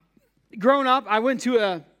Growing up, I went to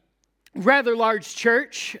a rather large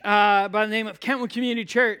church by the name of Kentwood Community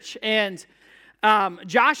Church. And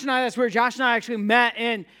Josh and I, that's where Josh and I actually met.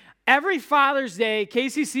 And every Father's Day,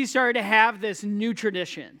 KCC started to have this new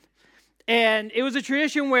tradition. And it was a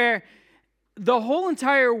tradition where the whole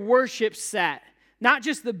entire worship set, not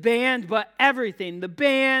just the band, but everything, the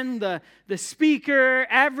band, the speaker,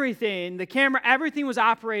 everything, the camera, everything was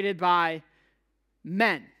operated by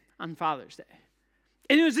men on Father's Day.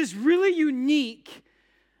 And it was this really unique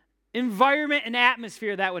environment and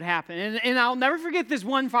atmosphere that would happen. And I'll never forget this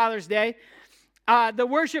one Father's Day. The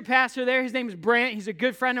worship pastor there, his name is Brant. He's a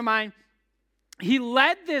good friend of mine. He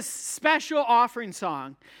led this special offering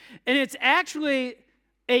song. And it's actually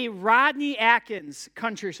a Rodney Atkins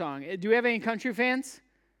country song. Do we have any country fans?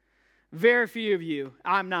 Very few of you.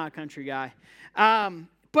 I'm not a country guy.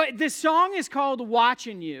 But this song is called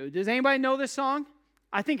Watching You. Does anybody know this song?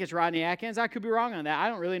 I think it's Rodney Atkins. I could be wrong on that. I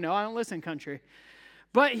don't really know. I don't listen to country.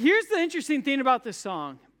 But here's the interesting thing about this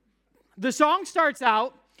song. The song starts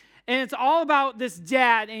out, and it's all about this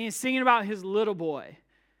dad, and he's singing about his little boy.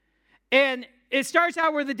 And it starts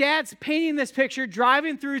out where the dad's painting this picture,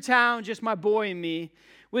 driving through town, just my boy and me,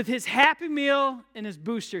 with his Happy Meal and his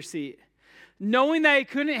booster seat, knowing that he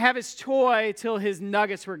couldn't have his toy till his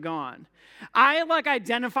nuggets were gone. I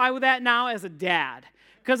identify with that now as a dad,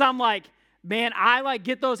 because I'm like, man, I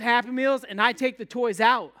get those Happy Meals and I take the toys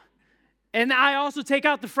out. And I also take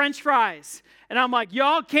out the French fries. And I'm like,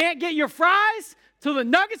 y'all can't get your fries till the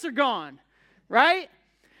nuggets are gone, right?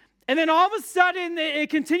 And then all of a sudden, it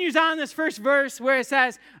continues on in this first verse where it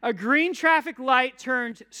says, a green traffic light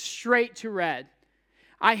turned straight to red.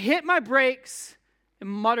 I hit my brakes and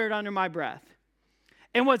muttered under my breath.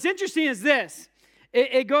 And what's interesting is this.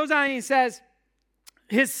 It goes on and he says,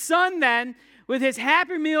 his son then, with his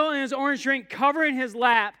Happy Meal and his orange drink covering his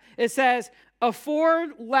lap, it says, a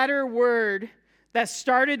 4-letter word that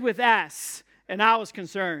started with S, and I was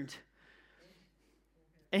concerned.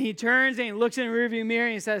 And he turns and he looks in the rearview mirror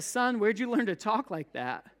and he says, son, where'd you learn to talk like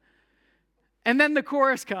that? And then the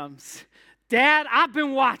chorus comes, Dad, I've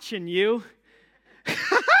been watching you.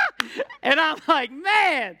 And I'm like,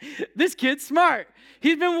 man, this kid's smart.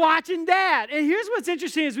 He's been watching Dad. And here's what's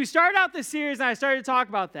interesting is we started out this series and I started to talk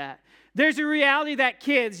about that. There's a reality that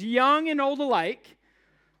kids, young and old alike,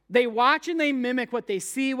 they watch and they mimic what they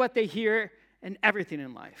see, what they hear, and everything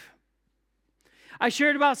in life. I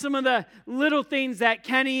shared about some of the little things that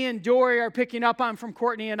Kenny and Dory are picking up on from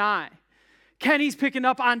Courtney and I. Kenny's picking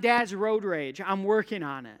up on Dad's road rage. I'm working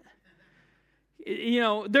on it. You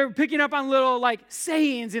know, they're picking up on little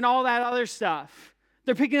sayings and all that other stuff.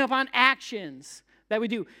 They're picking up on actions that we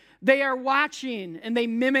do. They are watching and they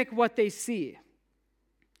mimic what they see.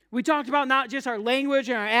 We talked about not just our language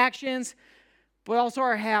and our actions, but also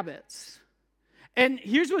our habits. And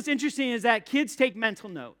here's what's interesting is that kids take mental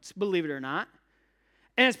notes, believe it or not.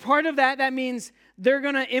 And as part of that, that means they're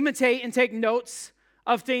going to imitate and take notes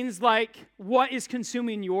of things like what is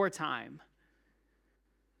consuming your time.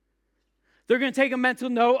 They're going to take a mental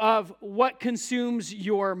note of what consumes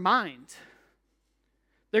your mind.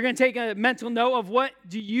 They're going to take a mental note of what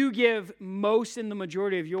do you give most in the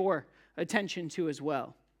majority of your attention to as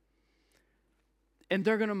well. And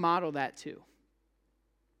they're going to model that too.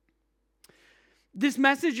 This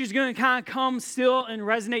message is going to kind of come still and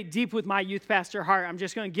resonate deep with my youth pastor heart. I'm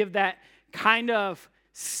just going to give that kind of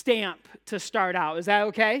stamp to start out. Is that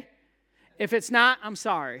okay? If it's not, I'm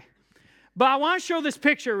sorry. But I want to show this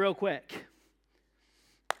picture real quick.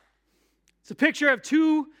 It's a picture of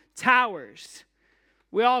 2 towers.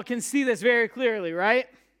 We all can see this very clearly, right?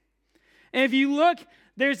 And if you look,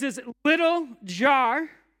 there's this little jar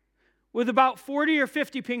with about 40 or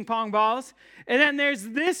 50 ping pong balls. And then there's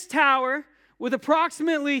this tower with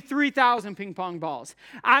approximately 3,000 ping pong balls.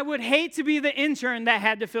 I would hate to be the intern that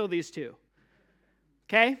had to fill these 2.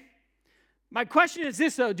 Okay? My question is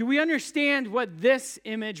this, though. Do we understand what this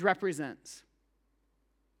image represents?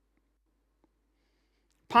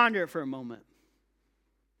 Ponder it for a moment.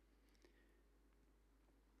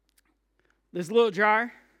 This little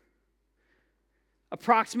jar,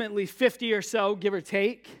 approximately 50 or so, give or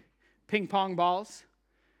take, ping pong balls,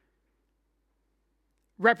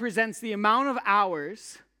 represents the amount of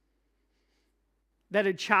hours that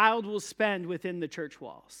a child will spend within the church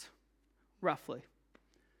walls, roughly,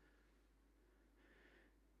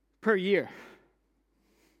 per year.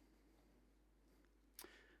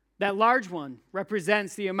 That large one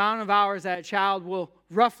represents the amount of hours that a child will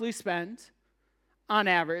roughly spend, on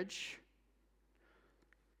average,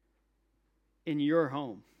 in your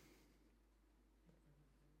home.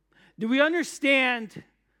 Do we understand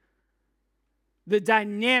the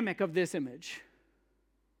dynamic of this image?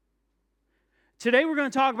 Today we're going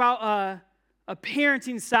to talk about a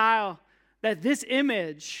parenting style that this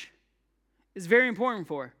image is very important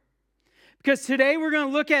for. Because today we're going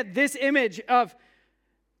to look at this image of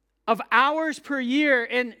hours per year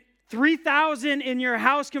and 3,000 in your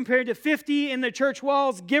house compared to 50 in the church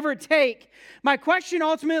walls, give or take. My question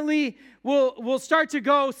ultimately will start to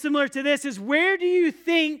go similar to this is, where do you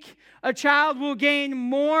think a child will gain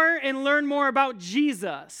more and learn more about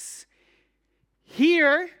Jesus?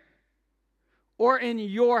 Here or in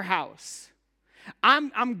your house?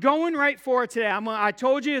 I'm going right for it today. I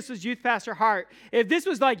told you this was Youth Pastor Hart. If this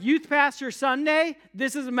was like Youth Pastor Sunday,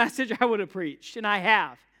 this is a message I would have preached, and I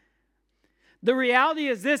have. The reality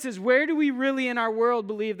is this, is where do we really in our world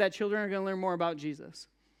believe that children are going to learn more about Jesus?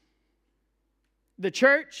 The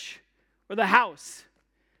church or the house?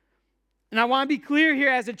 And I want to be clear here,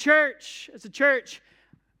 as a church,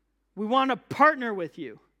 we want to partner with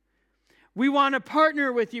you. We want to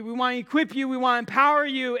partner with you. We want to equip you. We want to empower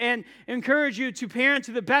you and encourage you to parent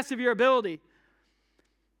to the best of your ability.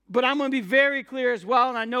 But I'm going to be very clear as well,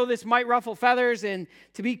 and I know this might ruffle feathers, and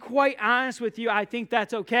to be quite honest with you, I think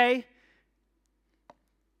that's okay.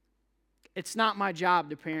 It's not my job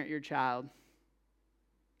to parent your child.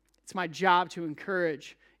 It's my job to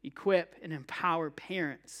encourage, equip, and empower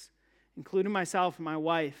parents, including myself and my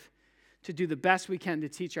wife, to do the best we can to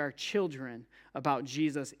teach our children about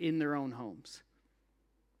Jesus in their own homes.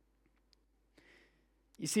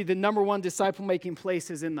 You see, the number one disciple-making place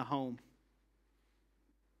is in the home.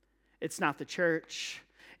 It's not the church.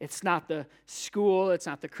 It's not the school. It's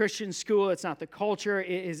not the Christian school. It's not the culture.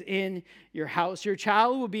 It is in your house. Your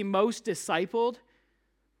child will be most discipled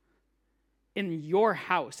in your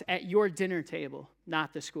house, at your dinner table,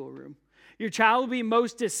 not the schoolroom. Your child will be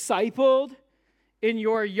most discipled in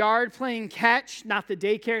your yard playing catch, not the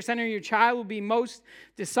daycare center. Your child will be most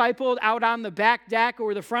discipled out on the back deck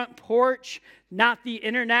or the front porch, not the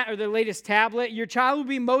internet or the latest tablet. Your child will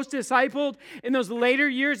be most discipled in those later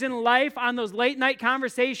years in life, on those late night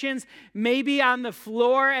conversations, maybe on the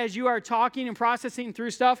floor as you are talking and processing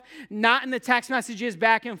through stuff, not in the text messages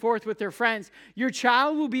back and forth with their friends. Your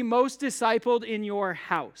child will be most discipled in your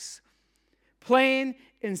house. Plain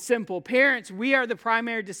and simple. Parents, we are the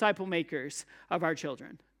primary disciple makers of our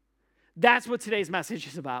children. That's what today's message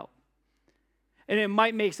is about. And it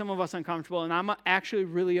might make some of us uncomfortable, and I'm actually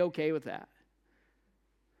really okay with that.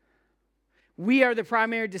 We are the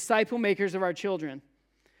primary disciple makers of our children.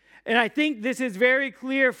 And I think this is very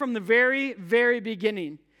clear from the very, very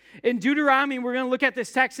beginning. In Deuteronomy, we're going to look at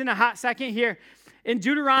this text in a hot second here. In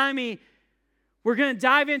Deuteronomy, we're going to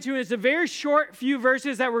dive into it. It's a very short few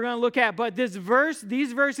verses that we're going to look at, but these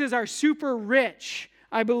verses are super rich,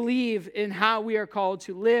 I believe, in how we are called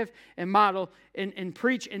to live and model and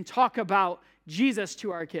preach and talk about Jesus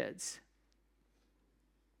to our kids.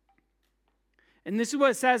 And this is what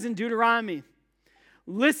it says in Deuteronomy.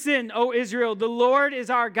 Listen, O Israel, the Lord is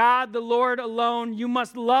our God, the Lord alone. You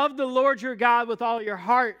must love the Lord your God with all your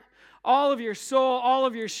heart, all of your soul, all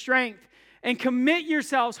of your strength, and commit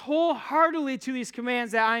yourselves wholeheartedly to these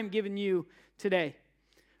commands that I am giving you today.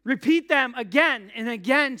 Repeat them again and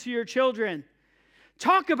again to your children.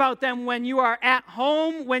 Talk about them when you are at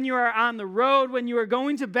home, when you are on the road, when you are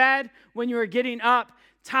going to bed, when you are getting up.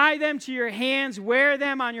 Tie them to your hands, wear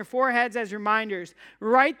them on your foreheads as reminders.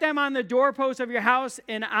 Write them on the doorposts of your house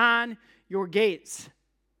and on your gates.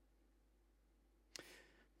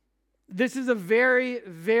 This is a very,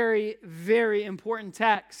 very, very important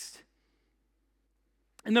text.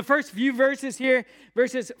 In the first few verses here,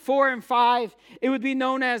 verses 4 and 5, it would be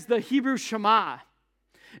known as the Hebrew Shema.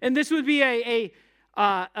 And this would be a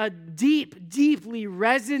deeply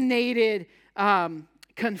resonated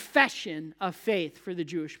confession of faith for the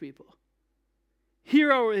Jewish people.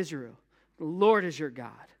 Hear, O Israel, the Lord is your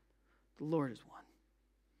God. The Lord is one.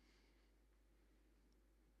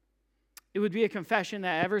 It would be a confession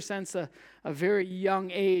that ever since a very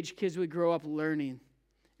young age, kids would grow up learning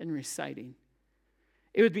and reciting.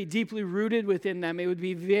 It would be deeply rooted within them. It would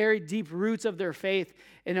be very deep roots of their faith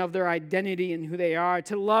and of their identity and who they are.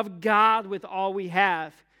 To love God with all we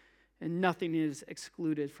have, and nothing is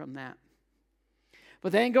excluded from that.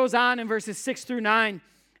 But then it goes on in verses 6 through 9,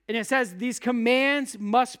 and it says, these commands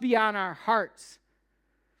must be on our hearts.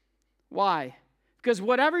 Why? Because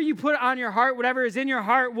whatever you put on your heart, whatever is in your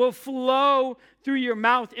heart, will flow through your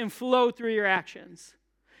mouth and flow through your actions.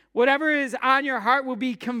 Whatever is on your heart will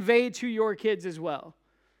be conveyed to your kids as well.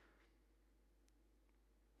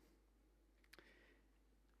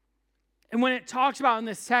 And when it talks about in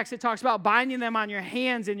this text, it talks about binding them on your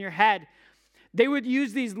hands and your head. They would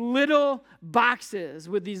use these little boxes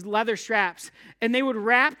with these leather straps, and they would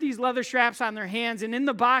wrap these leather straps on their hands, and in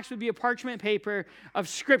the box would be a parchment paper of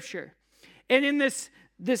Scripture. And in this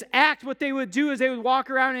act, what they would do is they would walk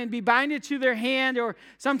around and be binded to their hand, or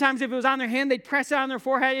sometimes if it was on their hand, they'd press it on their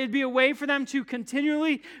forehead. It'd be a way for them to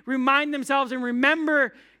continually remind themselves and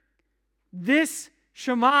remember this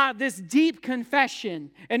Shema, this deep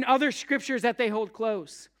confession, and other scriptures that they hold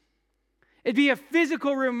close. It'd be a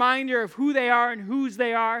physical reminder of who they are and whose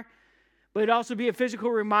they are, but it'd also be a physical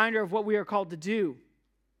reminder of what we are called to do,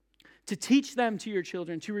 to teach them to your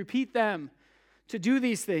children, to repeat them, to do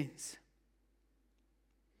these things.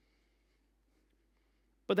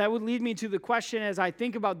 But that would lead me to the question as I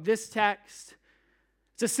think about this text.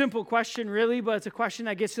 It's a simple question, really, but it's a question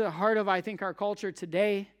that gets to the heart of, I think, our culture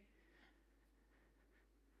today.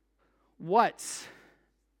 What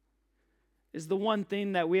is the one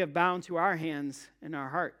thing that we have bound to our hands and our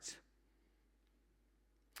hearts?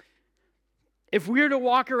 If we were to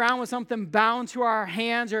walk around with something bound to our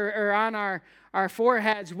hands or on our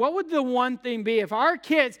foreheads, what would the one thing be?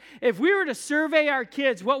 If we were to survey our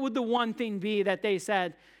kids, what would the one thing be that they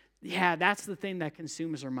said, yeah, that's the thing that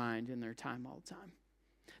consumes their mind in their time all the time?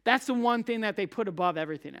 That's the one thing that they put above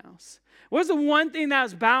everything else. What's the one thing that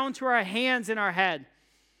is bound to our hands and our head?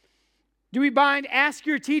 Do we bind? Ask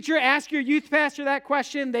your teacher, ask your youth pastor that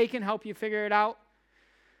question. They can help you figure it out.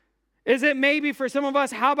 Is it maybe for some of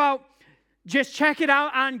us, how about just check it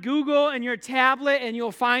out on Google and your tablet and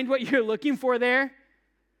you'll find what you're looking for there?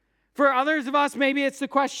 For others of us, maybe it's the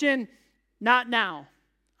question, not now.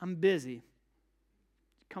 I'm busy.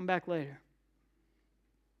 Come back later.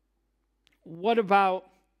 What about,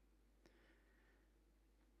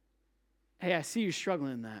 hey, I see you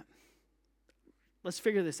struggling in that. Let's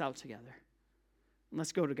figure this out together. And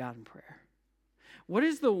let's go to God in prayer. What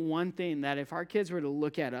is the one thing that if our kids were to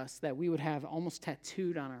look at us that we would have almost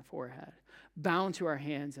tattooed on our forehead, bound to our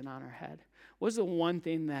hands and on our head? What is the one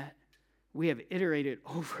thing that we have iterated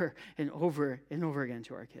over and over and over again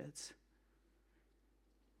to our kids?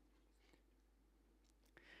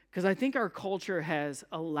 Because I think our culture has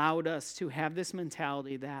allowed us to have this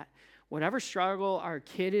mentality that whatever struggle our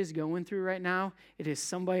kid is going through right now, it is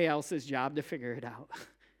somebody else's job to figure it out,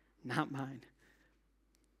 not mine.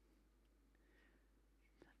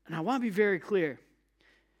 And I want to be very clear.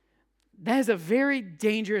 That is a very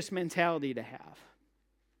dangerous mentality to have.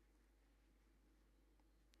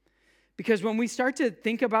 Because when we start to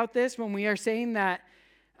think about this, when we are saying that,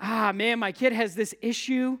 man, my kid has this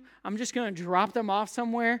issue, I'm just going to drop them off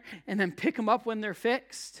somewhere and then pick them up when they're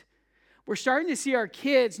fixed. We're starting to see our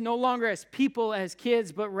kids no longer as people, as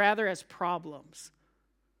kids, but rather as problems.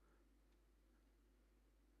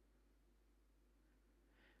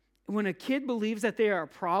 When a kid believes that they are a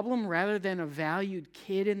problem rather than a valued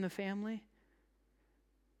kid in the family,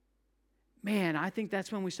 man, I think that's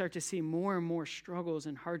when we start to see more and more struggles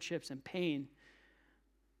and hardships and pain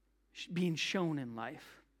being shown in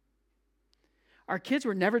life. Our kids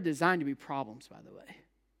were never designed to be problems, by the way.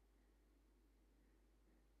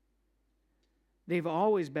 They've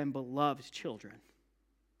always been beloved children.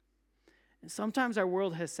 And sometimes our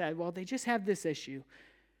world has said, well, they just have this issue.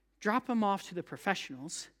 Drop them off to the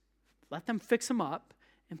professionals, let them fix them up,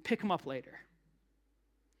 and pick them up later.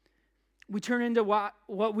 We turn into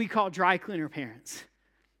what we call dry cleaner parents.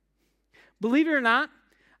 Believe it or not,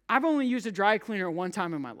 I've only used a dry cleaner one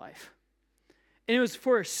time in my life. And it was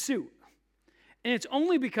for a suit. And it's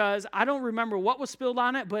only because I don't remember what was spilled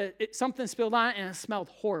on it, but something spilled on it and it smelled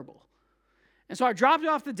horrible. And so I dropped it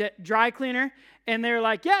off the dry cleaner, and they were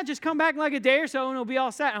like, yeah, just come back in like a day or so, and it'll be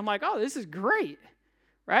all set. I'm like, oh, this is great,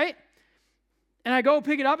 right? And I go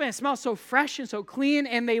pick it up, and it smells so fresh and so clean,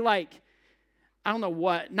 and they I don't know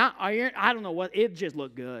what, not iron, I don't know what, it just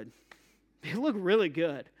looked good. It looked really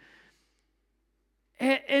good.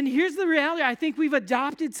 And here's the reality. I think we've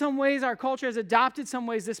adopted some ways, our culture has adopted some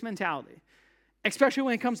ways this mentality, especially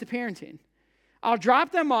when it comes to parenting. I'll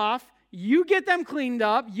drop them off. You get them cleaned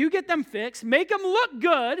up, you get them fixed, make them look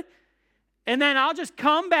good, and then I'll just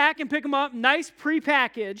come back and pick them up, nice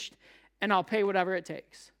prepackaged, and I'll pay whatever it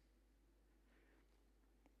takes.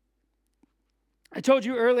 I told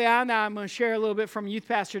you early on that I'm going to share a little bit from Youth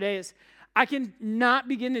Pastor Days. I can not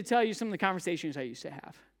begin to tell you some of the conversations I used to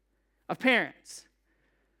have of parents.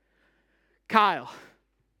 Kyle.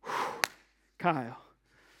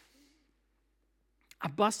 I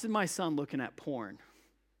busted my son looking at porn.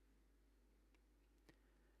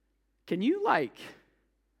 Can you,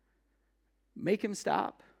 make him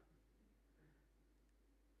stop?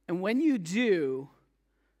 And when you do,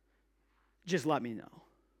 just let me know.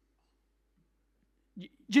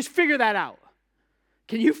 Just figure that out.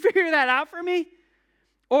 Can you figure that out for me?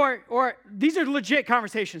 Or these are legit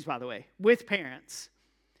conversations, by the way, with parents.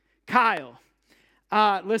 Kyle,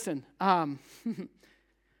 listen,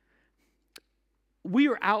 we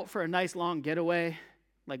were out for a nice long getaway,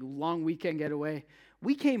 like long weekend getaway.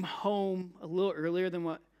 We came home a little earlier than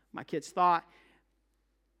what my kids thought,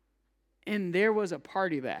 and there was a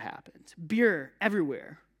party that happened. Beer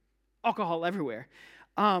everywhere, alcohol everywhere.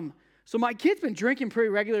 So my kid's been drinking pretty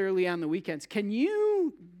regularly on the weekends. Do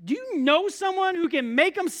you know someone who can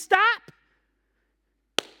make them stop?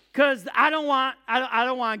 Because I don't want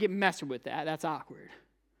to get messed with that. That's awkward.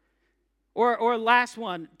 Or last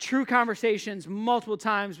one, true conversations multiple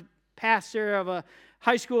times. Pastor of a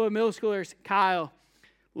high school or middle schooler, Kyle,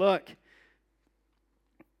 look,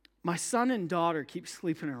 my son and daughter keep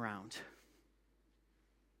sleeping around.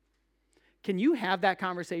 Can you have that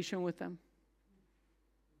conversation with them?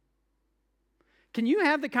 Can you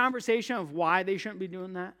have the conversation of why they shouldn't be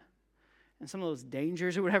doing that? And some of those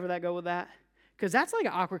dangers or whatever that go with that? Because that's like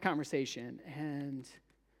an awkward conversation. And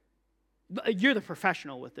you're the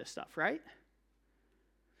professional with this stuff, right?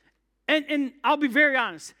 And I'll be very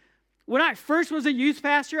honest. When I first was a youth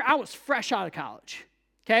pastor, I was fresh out of college,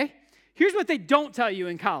 okay? Here's what they don't tell you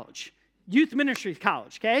in college. Youth ministry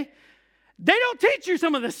college, okay? They don't teach you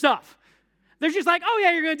some of this stuff. They're just like, oh,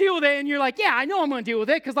 yeah, you're going to deal with it. And you're like, yeah, I know I'm going to deal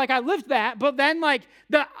with it because, like, I lived that. But then, like,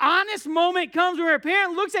 the honest moment comes where a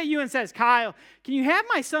parent looks at you and says, Kyle, can you have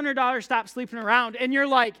my son or daughter stop sleeping around? And you're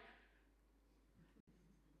like,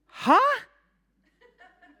 huh?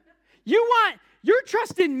 You're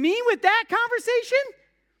trusting me with that conversation?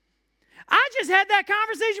 I just had that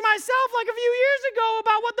conversation myself like a few years ago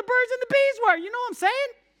about what the birds and the bees were. You know what I'm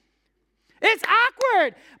saying? It's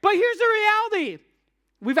awkward. But here's the reality.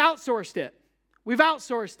 We've outsourced it. We've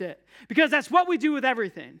outsourced it because that's what we do with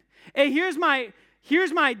everything. And here's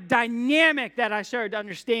my dynamic that I started to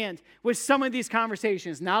understand with some of these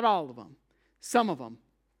conversations, not all of them, some of them,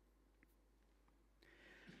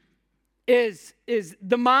 is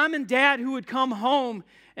the mom and dad who would come home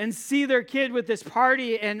and see their kid with this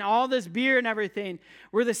party and all this beer and everything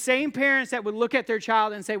were the same parents that would look at their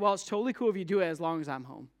child and say, well, it's totally cool if you do it as long as I'm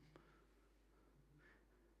home.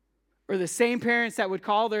 Or the same parents that would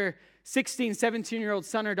call their 16, 17-year-old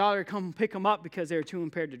son or daughter to come pick them up because they were too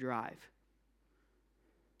impaired to drive.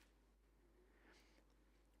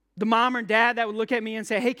 The mom or dad that would look at me and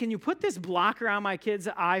say, hey, can you put this blocker on my kid's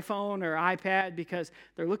iPhone or iPad because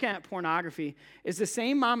they're looking at pornography, is the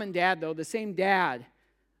same mom and dad, though, the same dad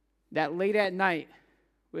that late at night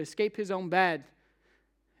would escape his own bed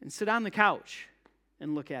and sit on the couch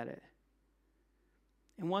and look at it.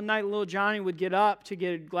 And one night, little Johnny would get up to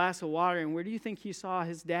get a glass of water, and where do you think he saw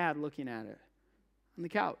his dad looking at it? On the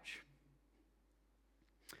couch.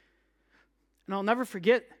 And I'll never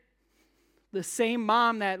forget the same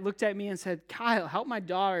mom that looked at me and said, Kyle, help my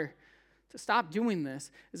daughter to stop doing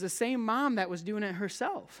this, is the same mom that was doing it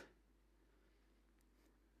herself.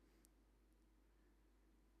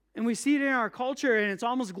 And we see it in our culture, and it's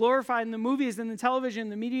almost glorified in the movies and the television,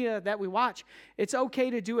 the media that we watch. It's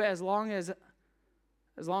okay to do it as long as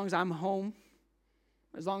I'm home,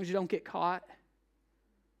 as long as you don't get caught.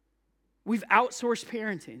 We've outsourced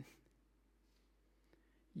parenting.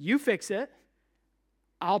 You fix it,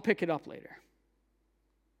 I'll pick it up later.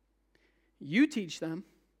 You teach them,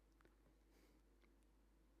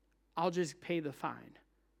 I'll just pay the fine.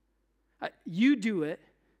 You do it,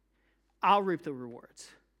 I'll reap the rewards.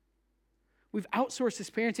 We've outsourced this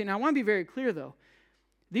parenting. And I want to be very clear, though.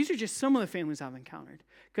 These are just some of the families I've encountered.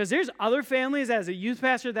 Because there's other families as a youth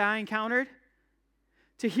pastor that I encountered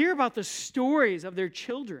to hear about the stories of their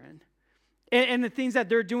children and the things that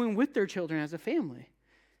they're doing with their children as a family.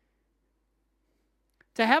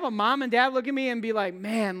 To have a mom and dad look at me and be like,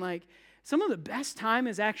 man, like some of the best time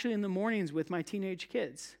is actually in the mornings with my teenage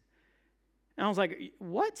kids. And I was like,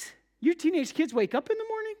 what? Your teenage kids wake up in the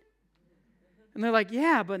morning? And they're like,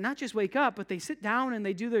 yeah, but not just wake up, but they sit down and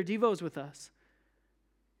they do their devos with us.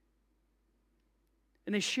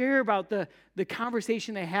 And they share about the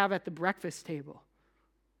conversation they have at the breakfast table,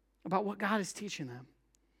 about what God is teaching them.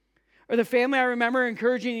 Or the family I remember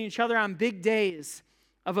encouraging each other on big days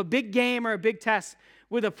of a big game or a big test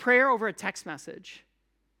with a prayer over a text message.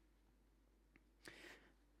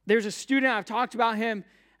 There's a student, I've talked about him.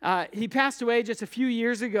 He passed away just a few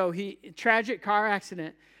years ago. Tragic car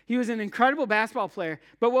accident. He was an incredible basketball player.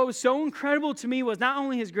 But what was so incredible to me was not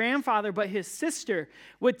only his grandfather, but his sister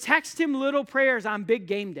would text him little prayers on big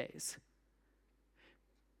game days.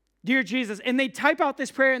 Dear Jesus. And they'd type out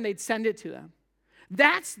this prayer and they'd send it to them.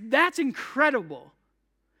 That's incredible.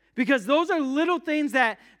 Because those are little things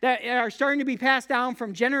that are starting to be passed down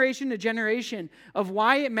from generation to generation of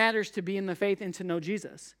why it matters to be in the faith and to know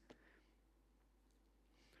Jesus.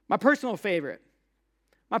 My personal favorite.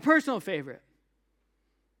 I'll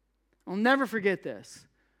never forget this.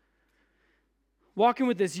 Walking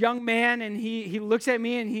with this young man, and he looks at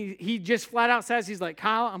me, and he just flat out says, he's like,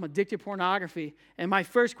 Kyle, I'm addicted to pornography. And my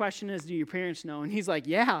first question is, do your parents know? And he's like,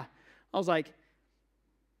 yeah. I was like,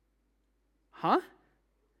 huh?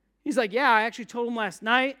 He's like, yeah, I actually told him last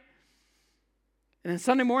night. And then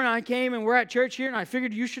Sunday morning I came, and we're at church here, and I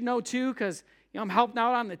figured you should know too, because I'm helping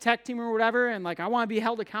out on the tech team or whatever, and like I want to be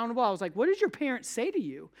held accountable. I was like, what did your parents say to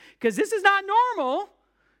you? Because this is not normal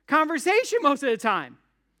conversation most of the time.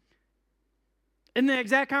 In the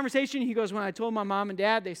exact conversation, he goes, when I told my mom and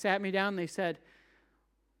dad, they sat me down and they said,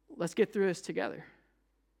 let's get through this together.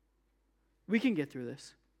 We can get through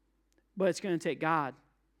this, but it's going to take God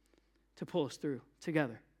to pull us through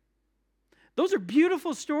together. Those are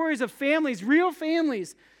beautiful stories of families, real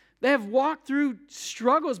families, that have walked through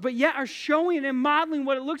struggles, but yet are showing and modeling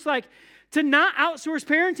what it looks like to not outsource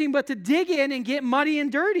parenting, but to dig in and get muddy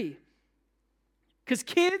and dirty. Because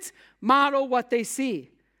kids model what they see.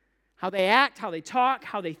 How they act, how they talk,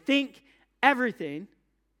 how they think, everything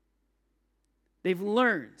they've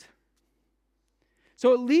learned.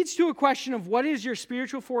 So it leads to a question of what is your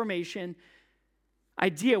spiritual formation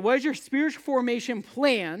idea? What is your spiritual formation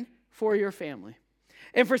plan for your family?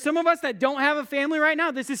 And for some of us that don't have a family right now,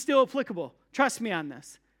 this is still applicable. Trust me on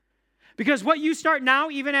this. Because what you start now,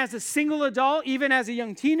 even as a single adult, even as a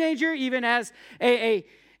young teenager, even as a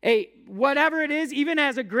whatever it is, even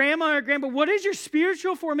as a grandma or grandpa, what is your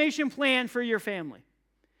spiritual formation plan for your family?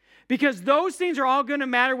 Because those things are all going to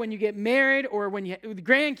matter when you get married or when you have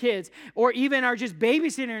grandkids or even are just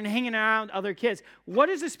babysitting and hanging around other kids. What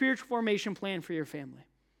is the spiritual formation plan for your family?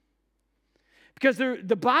 Because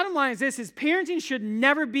the bottom line is this, is parenting should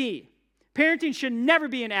never be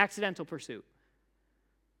an accidental pursuit.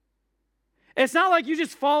 It's not like you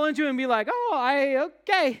just fall into it and be like,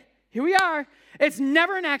 okay, here we are. It's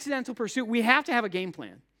never an accidental pursuit. We have to have a game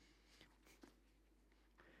plan.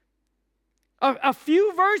 A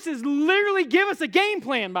few verses literally give us a game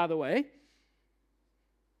plan, by the way.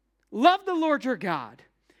 Love the Lord your God.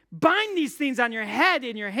 Bind these things on your head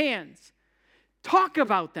and your hands. Talk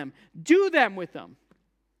about them. Do them with them.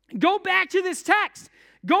 Go back to this text.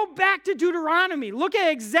 Go back to Deuteronomy. Look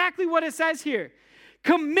at exactly what it says here.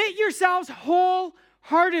 Commit yourselves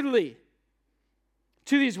wholeheartedly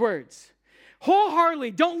to these words.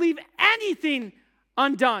 Wholeheartedly. Don't leave anything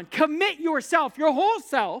undone. Commit yourself, your whole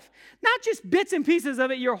self, not just bits and pieces of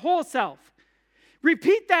it, your whole self.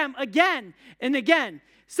 Repeat them again and again.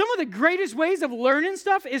 Some of the greatest ways of learning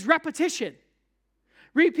stuff is repetition.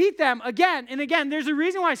 Repeat them again and again. There's a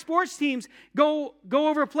reason why sports teams go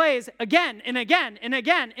over plays again and again and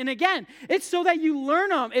again and again. It's so that you learn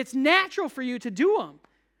them. It's natural for you to do them.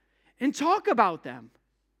 And talk about them.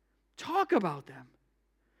 Talk about them.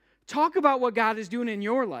 Talk about what God is doing in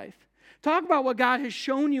your life. Talk about what God has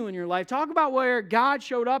shown you in your life. Talk about where God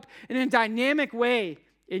showed up in a dynamic way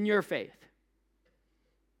in your faith.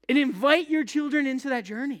 And invite your children into that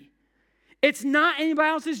journey. It's not anybody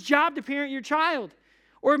else's job to parent your child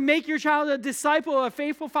or make your child a disciple, a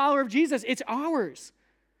faithful follower of Jesus. It's ours.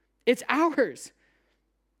 It's ours.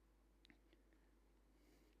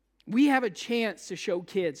 We have a chance to show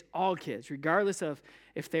kids, all kids, regardless of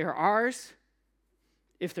if they are ours,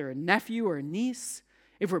 if they're a nephew or a niece,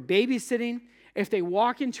 if we're babysitting, if they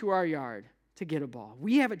walk into our yard to get a ball.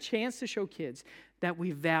 We have a chance to show kids that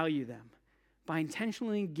we value them by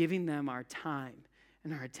intentionally giving them our time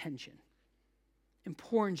and our attention and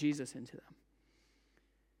pouring Jesus into them.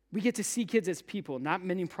 We get to see kids as people, not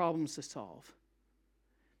many problems to solve.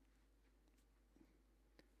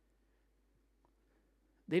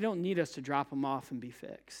 They don't need us to drop them off and be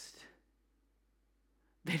fixed.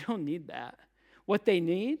 They don't need that. What they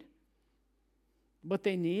need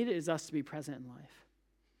is us to be present in life.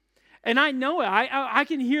 And I know it. I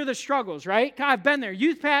can hear the struggles, right? I've been there.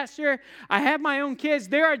 Youth pastor. I have my own kids.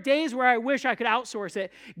 There are days where I wish I could outsource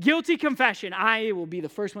it. Guilty confession. I will be the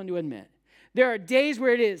first one to admit. There are days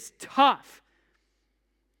where it is tough.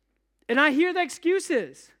 And I hear the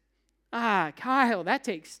excuses. Kyle, that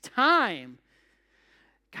takes time.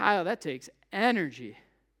 Kyle, that takes energy.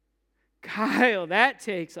 Kyle, that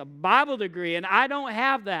takes a Bible degree, and I don't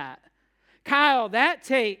have that. Kyle, that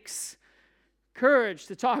takes courage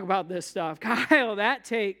to talk about this stuff. Kyle, that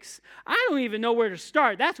takes, I don't even know where to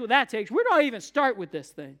start. That's what that takes. Where do I even start with this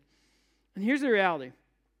thing? And here's the reality.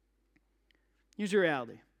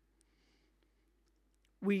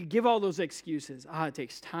 we give all those excuses. It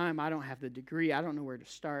takes time. I don't have the degree. I don't know where to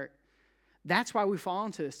start. That's why we fall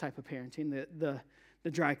into this type of parenting,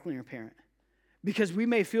 the dry cleaner parent. Because we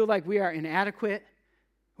may feel like we are inadequate.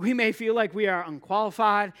 We may feel like we are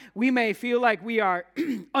unqualified. We may feel like we are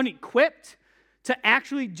unequipped to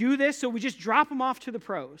actually do this, so we just drop them off to the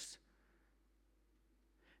pros.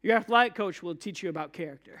 Your athletic coach will teach you about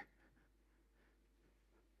character.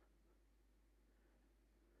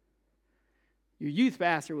 Your youth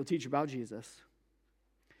pastor will teach you about Jesus.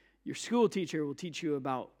 Your school teacher will teach you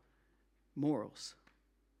about morals.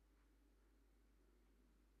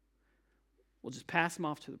 We'll just pass them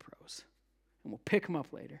off to the pros, and we'll pick them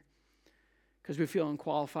up later because we feel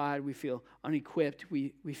unqualified, we feel unequipped,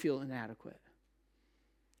 we feel inadequate.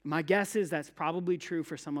 My guess is that's probably true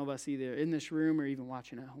for some of us either in this room or even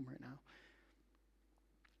watching at home right now.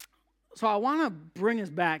 So I want to bring us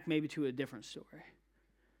back maybe to a different story.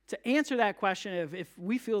 To answer that question of if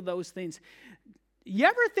we feel those things, you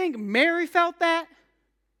ever think Mary felt that?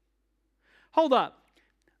 Hold up.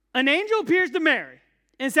 An angel appears to Mary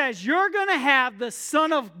and says, you're going to have the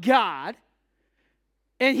Son of God,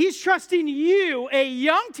 and he's trusting you, a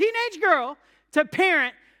young teenage girl, to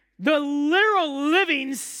parent the literal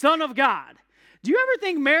living Son of God. Do you ever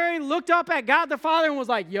think Mary looked up at God the Father and was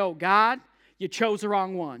like, yo, God, you chose the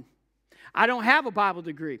wrong one. I don't have a Bible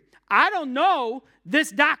degree. I don't know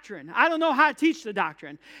this doctrine. I don't know how to teach the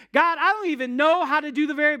doctrine. God, I don't even know how to do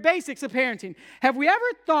the very basics of parenting. Have we ever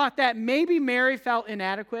thought that maybe Mary felt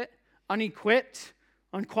inadequate, unequipped,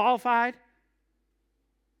 unqualified?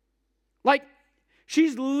 Like,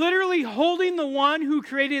 she's literally holding the one who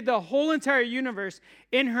created the whole entire universe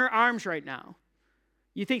in her arms right now.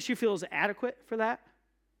 You think she feels adequate for that?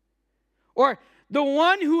 Or the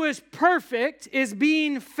one who is perfect is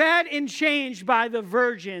being fed and changed by the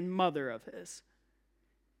virgin mother of his.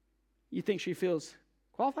 You think she feels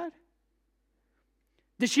qualified?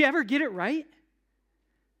 Did she ever get it right?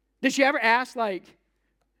 Did she ever ask, like,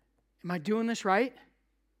 am I doing this right?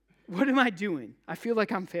 What am I doing? I feel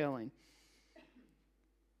like I'm failing.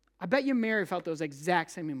 I bet you Mary felt those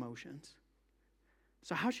exact same emotions.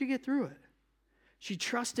 So how'd she get through it? She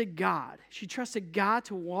trusted God. She trusted God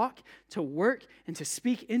to walk, to work, and to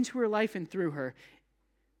speak into her life and through her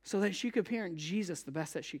so that she could parent Jesus the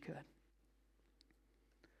best that she could.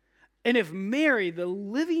 And if Mary, the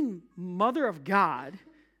living mother of God,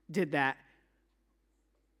 did that,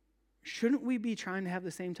 shouldn't we be trying to have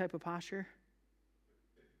the same type of posture?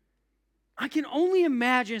 I can only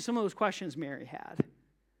imagine some of those questions Mary had.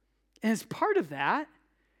 And as part of that,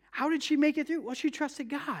 how did she make it through? Well, she trusted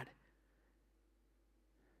God.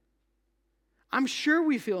 I'm sure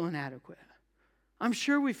we feel inadequate. I'm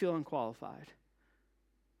sure we feel unqualified.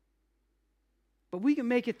 But we can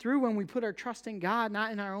make it through when we put our trust in God,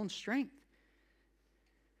 not in our own strength.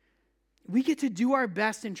 We get to do our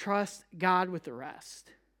best and trust God with the rest,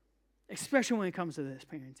 especially when it comes to this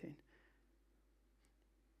parenting.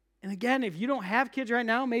 And again, if you don't have kids right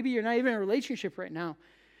now, maybe you're not even in a relationship right now,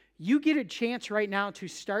 you get a chance right now to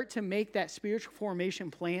start to make that spiritual formation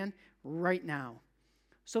plan right now.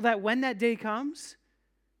 So that when that day comes,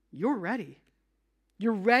 you're ready.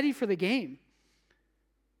 You're ready for the game.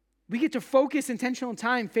 We get to focus intentional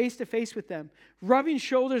time face to face with them, rubbing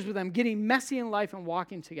shoulders with them, getting messy in life and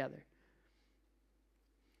walking together.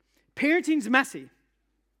 Parenting's messy.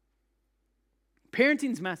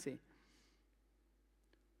 Parenting's messy.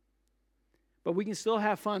 But we can still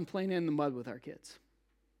have fun playing in the mud with our kids.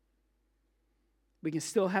 We can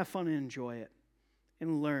still have fun and enjoy it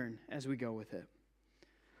and learn as we go with it.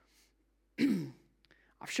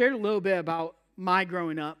 I've shared a little bit about my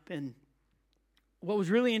growing up, and what was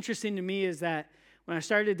really interesting to me is that when I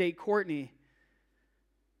started to date Courtney,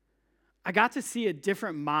 I got to see a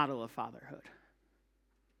different model of fatherhood.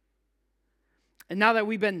 And now that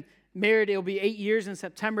we've been married, it'll be 8 years in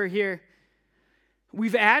September here,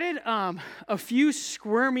 we've added a few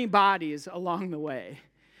squirmy bodies along the way.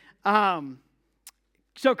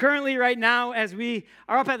 So currently right now, as we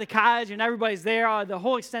are up at the cottage and everybody's there, the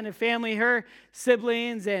whole extended family, her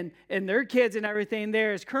siblings and their kids and everything,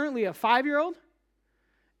 there is currently a 5-year-old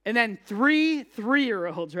and then 3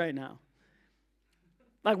 3-year-olds right now.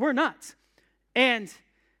 Like, we're nuts. And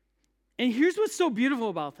here's what's so beautiful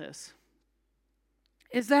about this,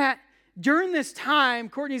 is that during this time,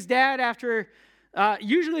 Courtney's dad, after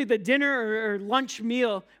usually the dinner or lunch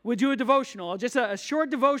meal, would do a devotional, just a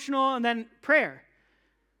short devotional and then prayer.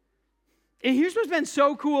 And here's what's been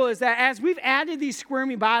so cool is that as we've added these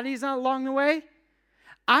squirmy bodies along the way,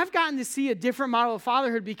 I've gotten to see a different model of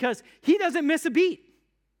fatherhood because he doesn't miss a beat.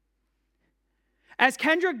 As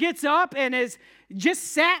Kendrick gets up and has just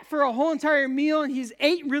sat for a whole entire meal and he's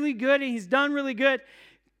ate really good and he's done really good,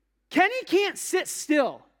 Kenny can't sit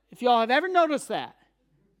still, if y'all have ever noticed that.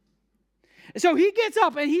 And so he gets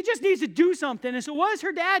up and he just needs to do something. And so what does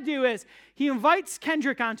her dad do is he invites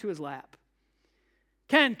Kendrick onto his lap.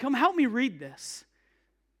 Ken, come help me read this.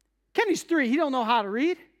 Kenny's 3. He don't know how to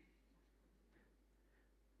read.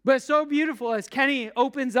 But it's so beautiful as Kenny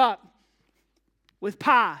opens up with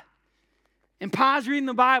Pa. And Pa's reading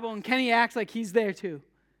the Bible and Kenny acts like he's there too.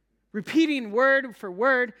 Repeating word for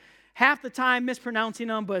word. Half the time mispronouncing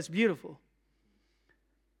them, but it's beautiful.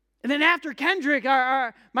 And then after Kendrick,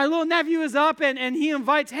 my little nephew is up and he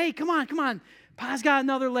invites, hey, come on. Pa's got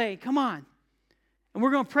another leg. Come on. And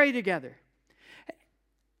we're going to pray together.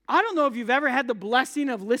 I don't know if you've ever had the blessing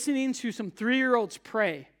of listening to some 3-year-olds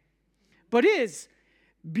pray. But it is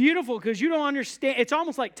beautiful because you don't understand. It's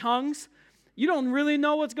almost like tongues. You don't really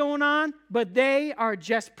know what's going on, but they are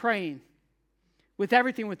just praying with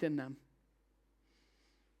everything within them.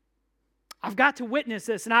 I've got to witness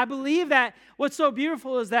this, and I believe that what's so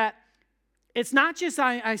beautiful is that it's not just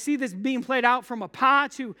I see this being played out from a pa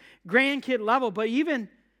to grandkid level, but even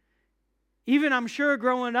I'm sure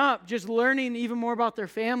growing up, just learning even more about their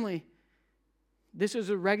family, this was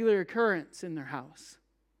a regular occurrence in their house.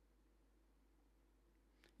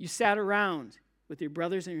 You sat around with your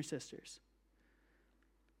brothers and your sisters,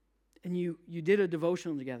 and you did a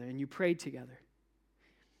devotional together, and you prayed together.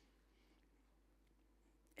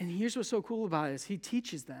 And here's what's so cool about it is he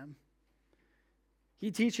teaches them. He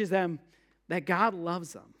teaches them that God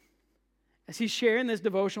loves them. As he's sharing this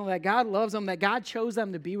devotional, that God loves them, that God chose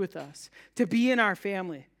them to be with us, to be in our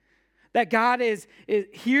family. That God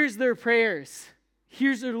hears their prayers,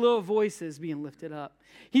 hears their little voices being lifted up.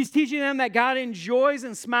 He's teaching them that God enjoys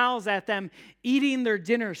and smiles at them eating their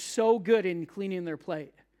dinner so good and cleaning their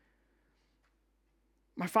plate.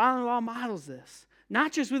 My father-in-law models this,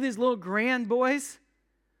 not just with his little grand boys,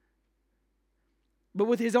 but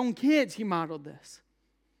with his own kids, he modeled this.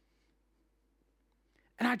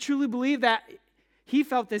 And I truly believe that he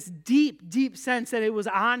felt this deep, deep sense that it was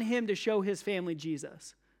on him to show his family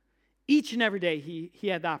Jesus. Each and every day he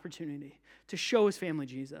had the opportunity to show his family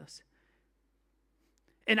Jesus.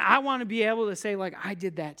 And I want to be able to say, like, I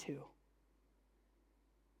did that too.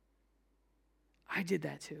 I did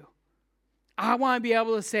that too. I want to be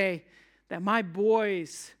able to say that my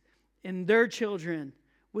boys and their children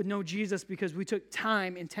would know Jesus because we took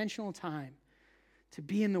time, intentional time, to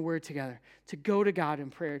be in the Word together, to go to God in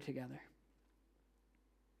prayer together.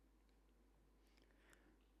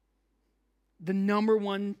 The number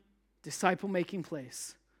one disciple-making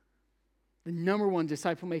place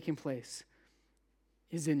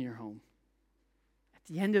is in your home. At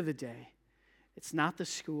the end of the day, it's not the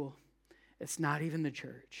school, it's not even the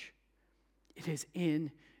church. It is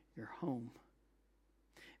in your home.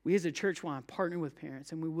 We as a church want to partner with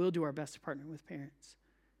parents, and we will do our best to partner with parents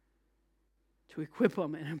to equip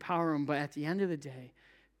them and empower them. But at the end of the day,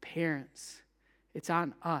 parents, it's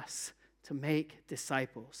on us to make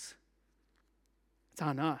disciples. It's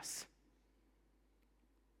on us.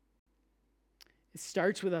 It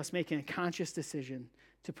starts with us making a conscious decision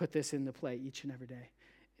to put this into play each and every day.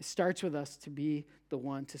 It starts with us to be the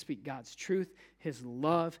one to speak God's truth, His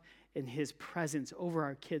love, and His presence over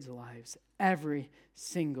our kids' lives every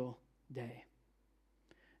single day.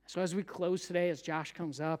 So as we close today, as Josh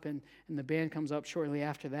comes up and the band comes up shortly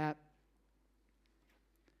after that,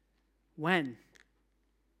 when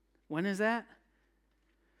is that?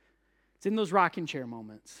 It's in those rocking chair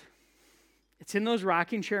moments. It's in those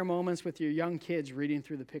rocking chair moments with your young kids reading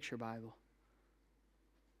through the picture Bible.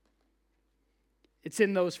 It's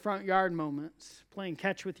in those front yard moments, playing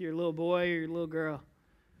catch with your little boy or your little girl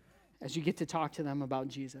as you get to talk to them about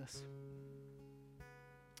Jesus.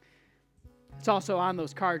 It's also on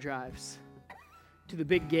those car drives to the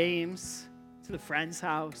big games, to the friend's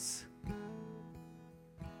house,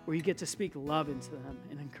 where you get to speak love into them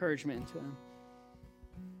and encouragement into them.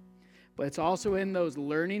 But it's also in those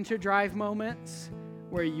learning to drive moments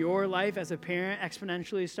where your life as a parent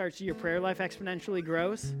exponentially starts, your prayer life exponentially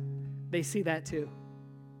grows. They see that too.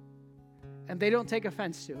 And they don't take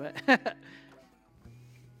offense to it.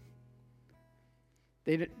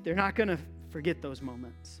 They're not going to forget those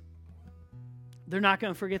moments. They're not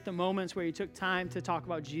going to forget the moments where you took time to talk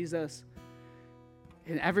about Jesus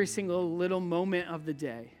in every single little moment of the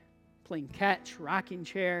day. Playing catch, rocking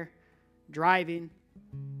chair, driving.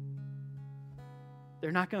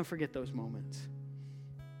 They're not going to forget those moments.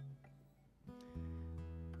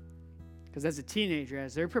 Because as a teenager,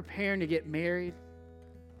 as they're preparing to get married,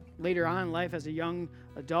 later on in life as a young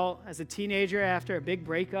adult, as a teenager after a big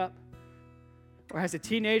breakup, or as a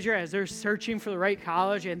teenager, as they're searching for the right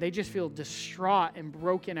college and they just feel distraught and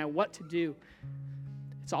broken at what to do.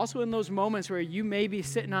 It's also in those moments where you may be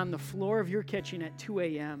sitting on the floor of your kitchen at 2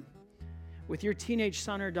 a.m. with your teenage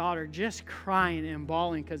son or daughter just crying and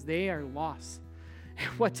bawling because they are lost at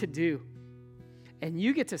what to do. And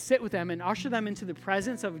you get to sit with them and usher them into the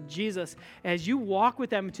presence of Jesus as you walk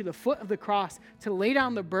with them to the foot of the cross to lay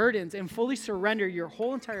down the burdens and fully surrender your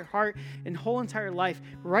whole entire heart and whole entire life.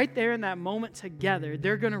 Right there in that moment together,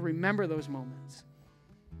 they're going to remember those moments.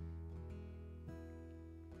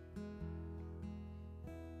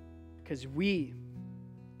 Because we,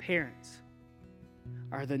 parents,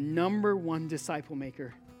 are the number one disciple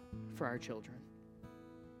maker for our children.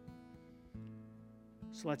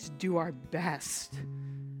 So let's do our best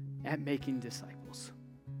at making disciples.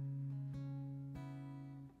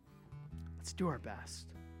 Let's do our best.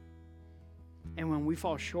 And when we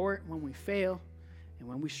fall short, when we fail, and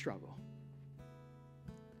when we struggle,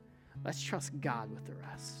 let's trust God with the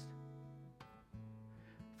rest.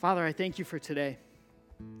 Father, I thank you for today.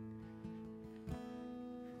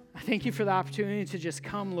 I thank you for the opportunity to just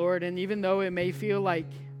come, Lord, and even though it may feel like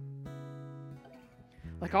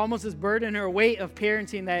almost this burden or weight of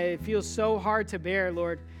parenting that it feels so hard to bear,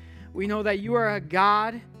 Lord, we know that you are a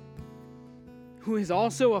God who is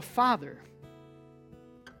also a Father.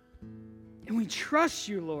 And we trust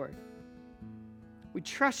you, Lord. We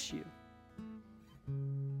trust you.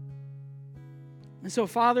 And so,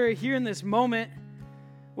 Father, here in this moment,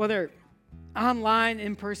 whether online,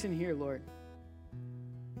 in person here, Lord,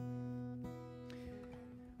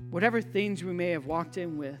 whatever things we may have walked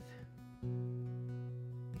in with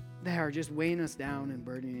that are just weighing us down and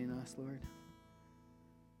burdening us, Lord,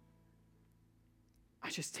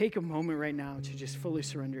 I just take a moment right now to just fully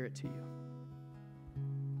surrender it to you.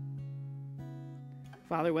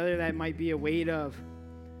 Father, whether that might be a weight of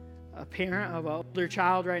a parent of an older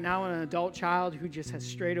child right now and an adult child who just has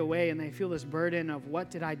strayed away and they feel this burden of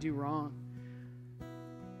what did I do wrong?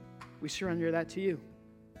 We surrender that to you.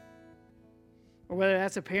 Or whether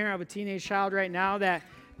that's a parent of a teenage child right now that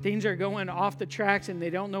things are going off the tracks and they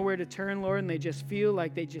don't know where to turn, Lord, and they just feel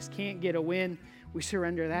like they just can't get a win, we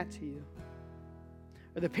surrender that to you.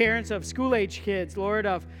 Or the parents of school-age kids, Lord,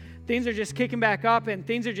 of things are just kicking back up and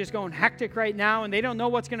things are just going hectic right now and they don't know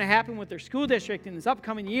what's going to happen with their school district in this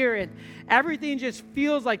upcoming year, and everything just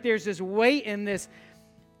feels like there's this weight and this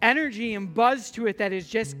energy and buzz to it that is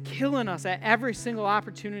just killing us at every single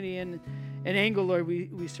opportunity and angle, Lord.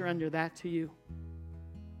 We surrender that to you.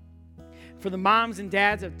 For the moms and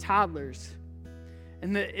dads of toddlers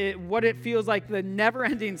and what it feels like the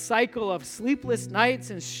never-ending cycle of sleepless nights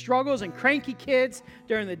and struggles and cranky kids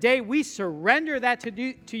during the day, we surrender that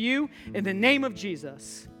to you in the name of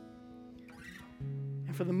Jesus.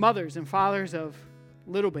 And for the mothers and fathers of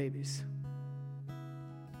little babies,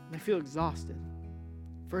 they feel exhausted.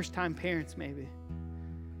 First-time parents maybe.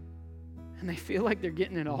 And they feel like they're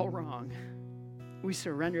getting it all wrong. We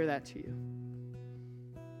surrender that to you.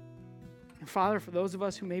 And Father, for those of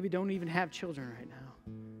us who maybe don't even have children right now,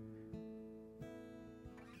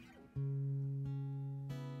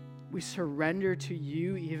 we surrender to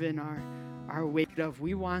you even our weight of,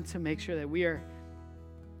 we want to make sure that we are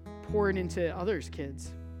pouring into others'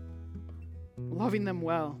 kids, loving them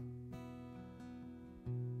well,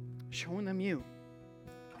 showing them you.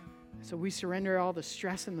 So we surrender all the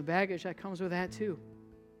stress and the baggage that comes with that too.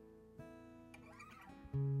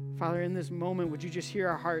 Father, in this moment, would you just hear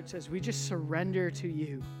our hearts as we just surrender to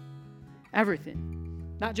you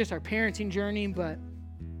everything, not just our parenting journey, but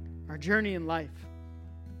our journey in life,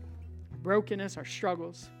 our brokenness, our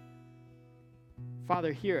struggles.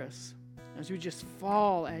 Father, hear us as we just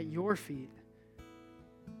fall at your feet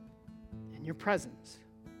in your presence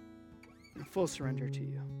in full surrender to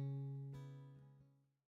you.